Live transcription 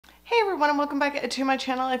Hey everyone, and welcome back to my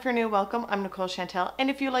channel. If you're new, welcome. I'm Nicole Chantell, and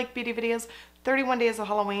if you like beauty videos, 31 days of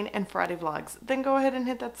Halloween and Friday vlogs, then go ahead and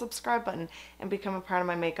hit that subscribe button and become a part of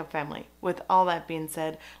my makeup family. With all that being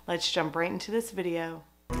said, let's jump right into this video.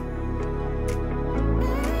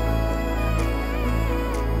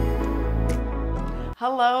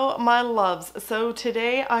 Hello my loves. So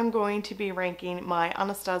today I'm going to be ranking my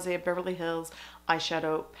Anastasia Beverly Hills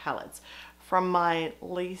eyeshadow palettes from my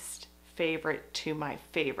least favorite to my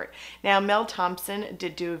favorite. Now Mel Thompson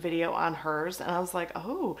did do a video on hers and I was like,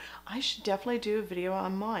 oh, I should definitely do a video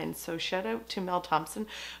on mine. So shout out to Mel Thompson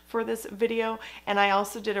for this video. And I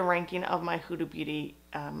also did a ranking of my Huda Beauty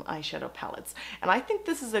eyeshadow palettes. And I think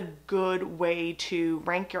this is a good way to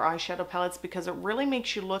rank your eyeshadow palettes because it really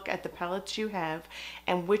makes you look at the palettes you have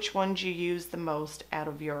and which ones you use the most out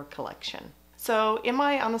of your collection. So in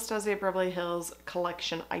my Anastasia Beverly Hills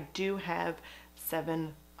collection, I do have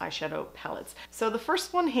 7 eyeshadow palettes. So the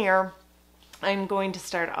first one here I'm going to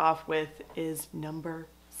start off with is number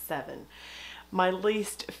 7. My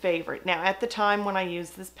least favorite. Now at the time when I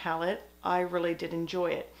used this palette, I really did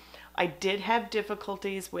enjoy it. I did have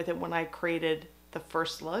difficulties with it when I created the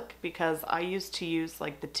first look because I used to use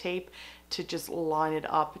like the tape to just line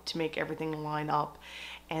it up to make everything line up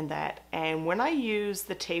and that. And when I used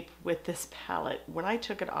the tape with this palette, when I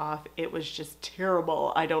took it off, it was just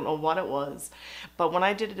terrible. I don't know what it was. But when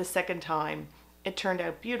I did it a second time, it turned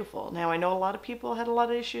out beautiful. Now I know a lot of people had a lot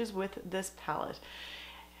of issues with this palette,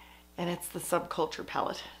 and it's the Subculture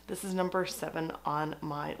palette. This is number 7 on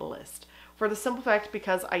my list. For the simple fact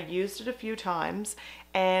because I used it a few times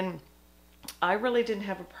and I really didn't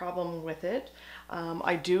have a problem with it.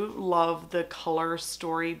 I do love the color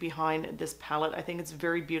story behind this palette. I think it's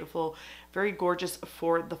very beautiful, very gorgeous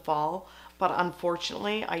for the fall. But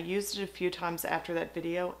unfortunately, I used it a few times after that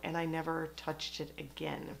video and I never touched it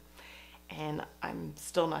again. And I'm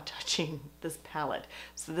still not touching this palette.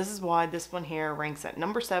 So this is why this one here ranks at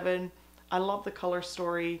number 7. I love the color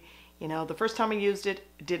story. You know, the first time I used it,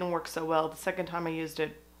 it didn't work so well. The second time I used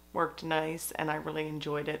it, worked nice and I really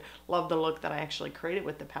enjoyed it. Love the look that I actually created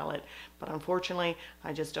with the palette, but unfortunately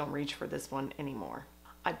I just don't reach for this one anymore.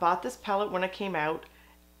 I bought this palette when it came out,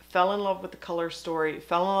 fell in love with the color story,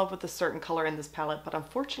 fell in love with a certain color in this palette, but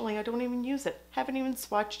unfortunately I don't even use it. Haven't even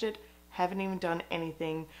swatched it, haven't even done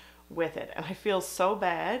anything with it, and I feel so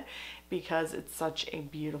bad because it's such a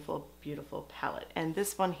beautiful, beautiful palette. And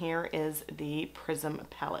this one here is the Prism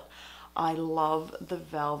palette. I love the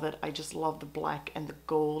velvet. I just love the black and the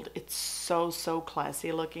gold. It's so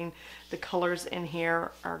classy looking. The colors in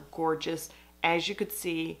here are gorgeous. As you could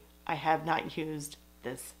see, I have not used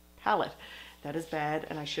this palette. That is bad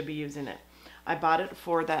and I should be using it. I bought it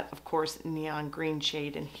for that, of course, neon green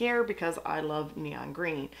shade in here because I love neon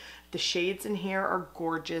green. The shades in here are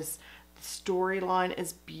gorgeous. The storyline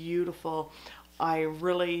is beautiful. I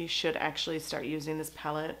really should actually start using this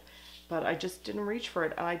palette, but I just didn't reach for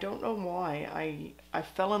it and I don't know why. I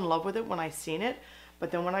fell in love with it when I seen it,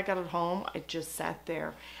 but then when I got it home, it just sat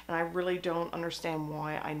there and I really don't understand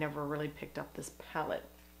why I never really picked up this palette.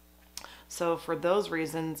 So for those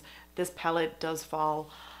reasons, this palette does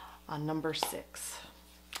fall on number 6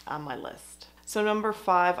 on my list. So number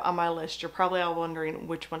 5 on my list, you're probably all wondering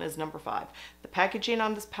which one is number 5. The packaging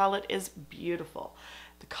on this palette is beautiful.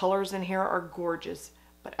 The colors in here are gorgeous.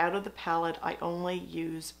 But out of the palette, I only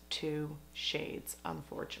use 2 shades,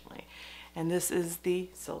 unfortunately. And this is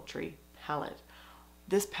the Sultry palette.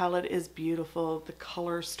 This palette is beautiful. The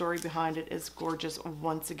color story behind it is gorgeous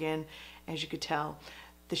once again, as you could tell.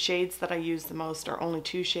 The shades that I use the most are only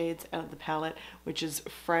 2 shades out of the palette, which is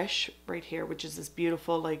Fresh right here, which is this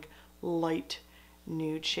beautiful like light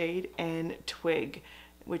nude shade, and Twig,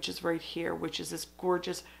 which is right here, which is this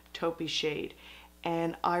gorgeous taupey shade.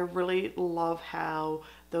 And I really love how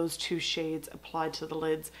those 2 shades apply to the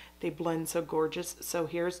lids. They blend so gorgeous. So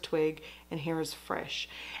here's Twig and here's Fresh.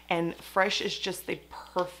 And Fresh is just the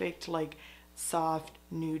perfect like soft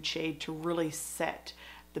nude shade to really set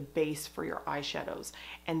the base for your eyeshadows.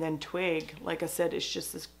 And then Twig, like I said, is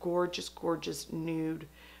just this gorgeous, gorgeous nude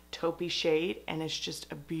taupey shade. And it's just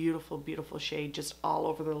a beautiful, beautiful shade just all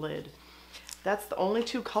over the lid. That's the only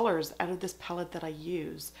 2 colors out of this palette that I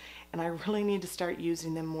use, and I really need to start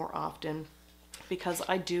using them more often because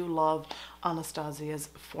I do love Anastasia's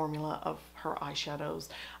formula of her eyeshadows.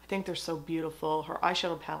 I think they're so beautiful. Her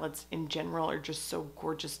eyeshadow palettes in general are just so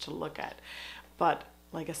gorgeous to look at. But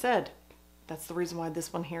like I said, that's the reason why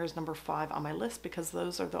this one here is number 5 on my list, because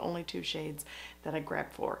those are the only 2 shades that I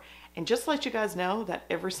grabbed for. And just to let you guys know that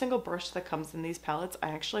every single brush that comes in these palettes I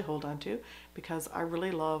actually hold on to because I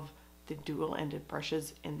really love the dual-ended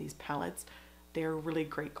brushes in these palettes. they're really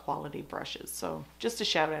great quality brushes. So just a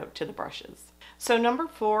shout out to the brushes. So number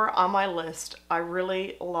 4 on my list, I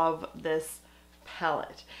really love this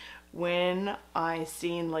palette. When I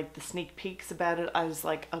seen like the sneak peeks about it, I was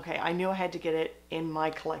like, okay, I knew I had to get it in my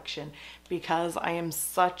collection because I am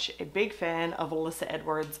such a big fan of Alyssa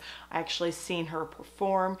Edwards. I actually seen her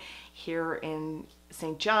perform here in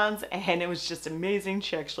St. John's and it was just amazing.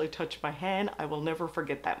 She actually touched my hand. I will never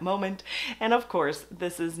forget that moment. And of course,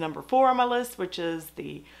 this is number 4 on my list, which is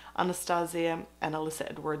the Anastasia and Alyssa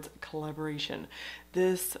Edwards collaboration.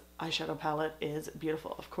 This eyeshadow palette is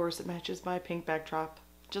beautiful. Of course, it matches my pink backdrop.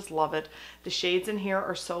 Just love it. The shades in here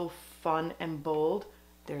are so fun and bold.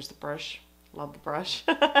 There's the brush. Love the brush.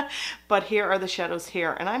 But here are the shadows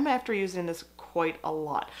here. And I'm after using this quite a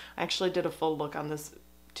lot. I actually did a full look on this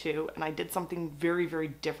too. And I did something very, very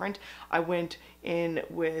different. I went in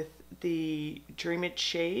with the Dream It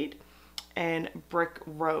shade and Brick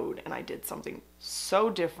Road. And I did something so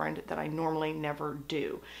different that I normally never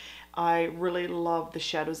do. I really love the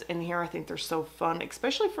shadows in here. I think they're so fun,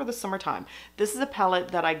 especially for the summertime. This is a palette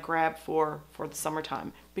that I grab for the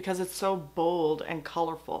summertime because it's so bold and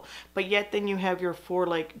colorful. But yet then you have your 4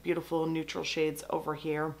 like beautiful neutral shades over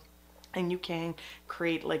here. And you can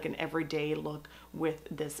create like an everyday look with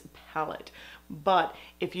this palette. But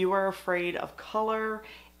if you are afraid of color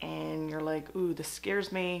and you're like, ooh, this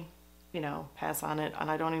scares me, you know, pass on it. And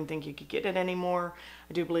I don't even think you could get it anymore.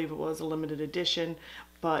 I do believe it was a limited edition.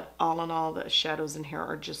 But all in all, the shadows in here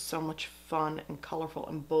are just so much fun and colorful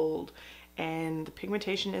and bold. And the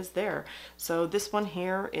pigmentation is there. So this one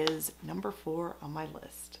here is number 4 on my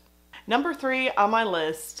list. Number 3 on my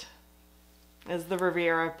list is the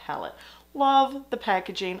Riviera palette. Love the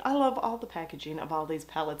packaging. I love all the packaging of all these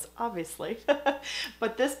palettes, obviously.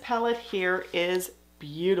 But this palette here is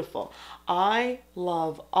beautiful. I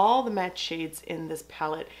love all the matte shades in this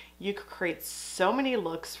palette. You could create so many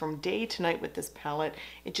looks from day to night with this palette.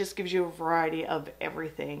 It just gives you a variety of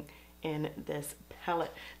everything in this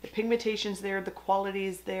palette. The pigmentation's there, the quality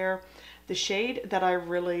is there. The shade that I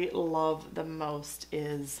really love the most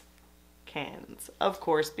is Cans, of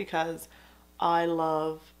course, because I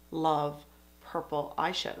love purple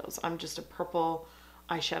eyeshadows. I'm just a purple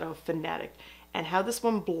eyeshadow fanatic. And how this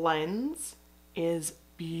one blends is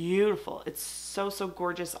beautiful. It's so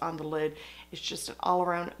gorgeous on the lid. It's just an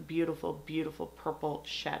all-around beautiful, beautiful purple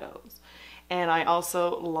shadows. And I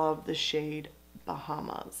also love the shade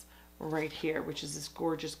Bahamas right here, which is this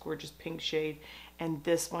gorgeous, gorgeous pink shade. And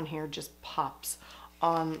this one here just pops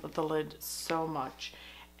on the lid so much.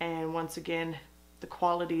 And once again, the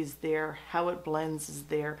quality is there, how it blends is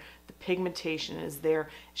there, the pigmentation is there.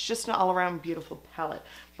 It's just an all-around beautiful palette.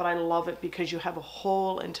 But I love it because you have a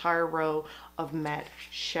whole entire row of matte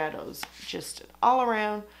shadows. Just an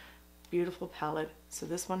all-around beautiful palette. So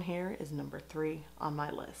this one here is number 3 on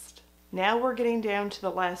my list. Now we're getting down to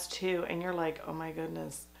the last 2 and you're like, oh my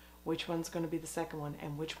goodness, which one's going to be the second one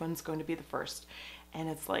and which one's going to be the first? And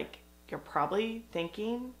it's like, you're probably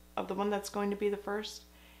thinking of the one that's going to be the first.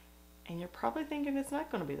 And you're probably thinking it's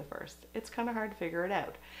not going to be the first. It's kind of hard to figure it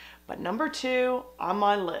out. But number 2 on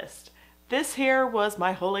my list, this here was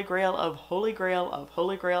my holy grail of holy grail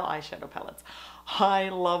eyeshadow palettes. I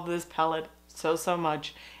love this palette so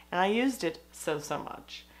much, and I used it so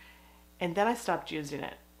much. And then I stopped using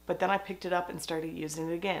it, but then I picked it up and started using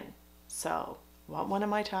it again. So what one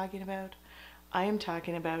am I talking about? I am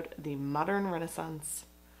talking about the Modern Renaissance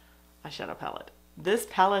eyeshadow palette. This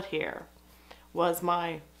palette here was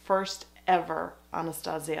my first ever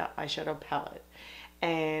Anastasia eyeshadow palette,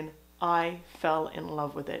 and I fell in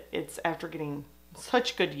love with it. It's after getting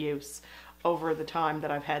such good use over the time that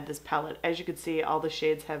I've had this palette. As you can see, all the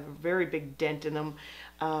shades have a very big dent in them.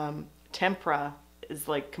 Tempera is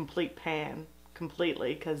like complete pan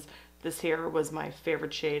completely, because this here was my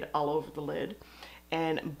favorite shade all over the lid.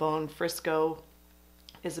 And Bone Frisco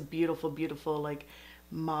is a beautiful, beautiful like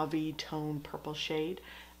mauve tone purple shade.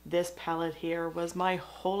 This palette here was my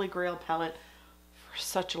holy grail palette for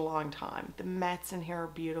such a long time. The mattes in here are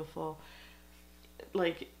beautiful.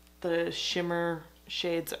 Like the shimmer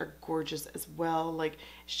shades are gorgeous as well. Like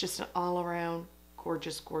it's just an all-around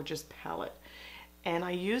gorgeous, gorgeous palette. And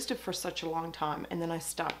I used it for such a long time and then I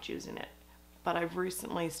stopped using it. But I've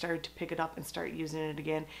recently started to pick it up and start using it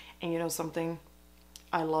again. And you know something?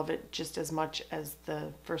 I love it just as much as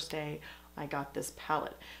the first day I got this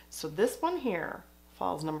palette. So this one here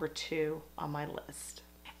falls number 2 on my list.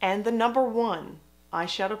 And the number 1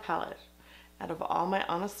 eyeshadow palette out of all my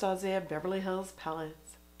Anastasia Beverly Hills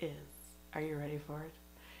palettes is, are you ready for it?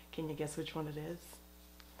 Can you guess which one it is?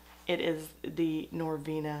 It is the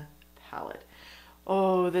Norvina palette.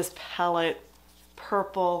 Oh, this palette,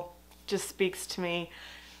 purple just speaks to me.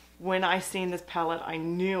 When I seen this palette, I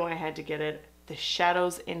knew I had to get it. The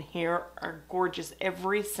shadows in here are gorgeous.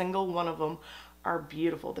 Every single one of them are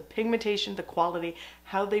beautiful. The pigmentation, the quality,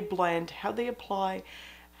 how they blend, how they apply,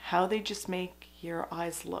 how they just make your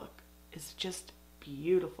eyes look is just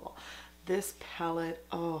beautiful. This palette,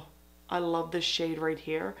 oh, I love this shade right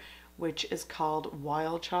here, which is called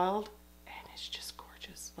Wild Child, and it's just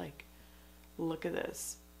gorgeous. Like, look at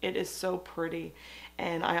this. It is so pretty.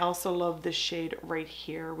 And I also love this shade right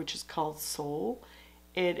here, which is called Soul.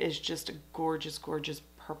 It is just a gorgeous, gorgeous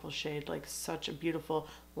purple shade, like such a beautiful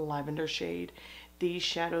lavender shade. These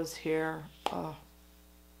shadows here, oh,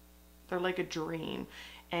 they're like a dream,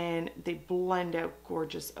 and they blend out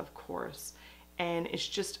gorgeous, of course. And it's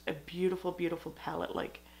just a beautiful, beautiful palette.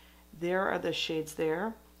 Like, there are the shades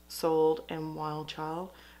there, Soul and Wild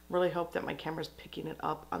Child. Really hope that my camera's picking it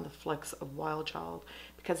up on the flecks of Wild Child,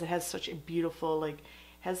 because it has such a beautiful, like,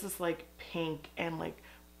 has this like pink and like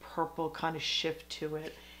purple kind of shift to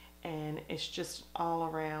it, and it's just all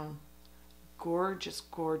around gorgeous,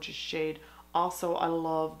 gorgeous shade. Also, I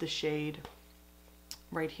love the shade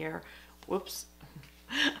right here. Whoops.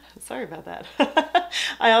 Sorry about that.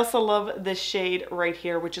 I also love this shade right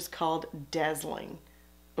here, which is called Dazzling.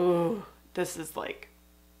 Ooh, this is like,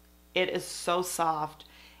 it is so soft,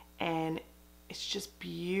 and it's just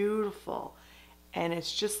beautiful. And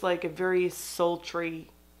it's just like a very sultry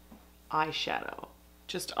eyeshadow.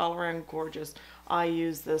 Just all around gorgeous. I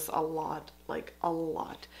use this a lot, like a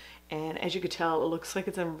lot. And as you can tell, it looks like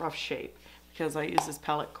it's in rough shape because I use this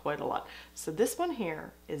palette quite a lot. So this one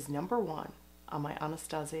here is #1 on my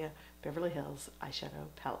Anastasia Beverly Hills eyeshadow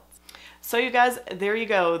palettes. So you guys, there you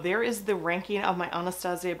go. There is the ranking of my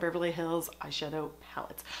Anastasia Beverly Hills eyeshadow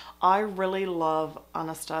palettes. I really love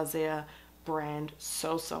Anastasia brand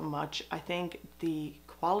so much. I think the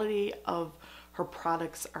quality of her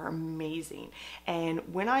products are amazing.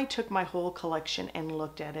 And when I took my whole collection and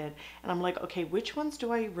looked at it, and I'm like, okay, which ones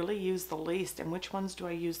do I really use the least and which ones do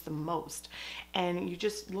I use the most? And you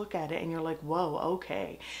just look at it and you're like, whoa,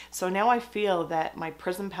 okay. So now I feel that my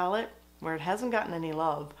Prism palette, where it hasn't gotten any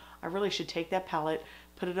love, I really should take that palette,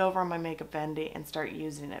 put it over on my Makeup Vanity, and start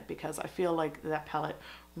using it, because I feel like that palette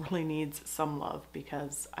really needs some love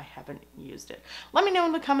because I haven't used it. Let me know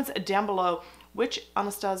in the comments down below which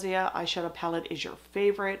Anastasia eyeshadow palette is your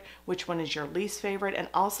favorite, which one is your least favorite, and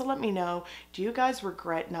also let me know, do you guys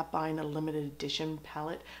regret not buying a limited edition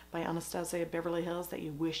palette by Anastasia Beverly Hills that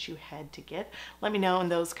you wish you had to get? Let me know in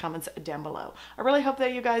those comments down below. I really hope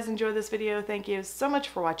that you guys enjoyed this video. Thank you so much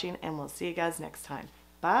for watching, and we'll see you guys next time.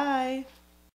 Bye!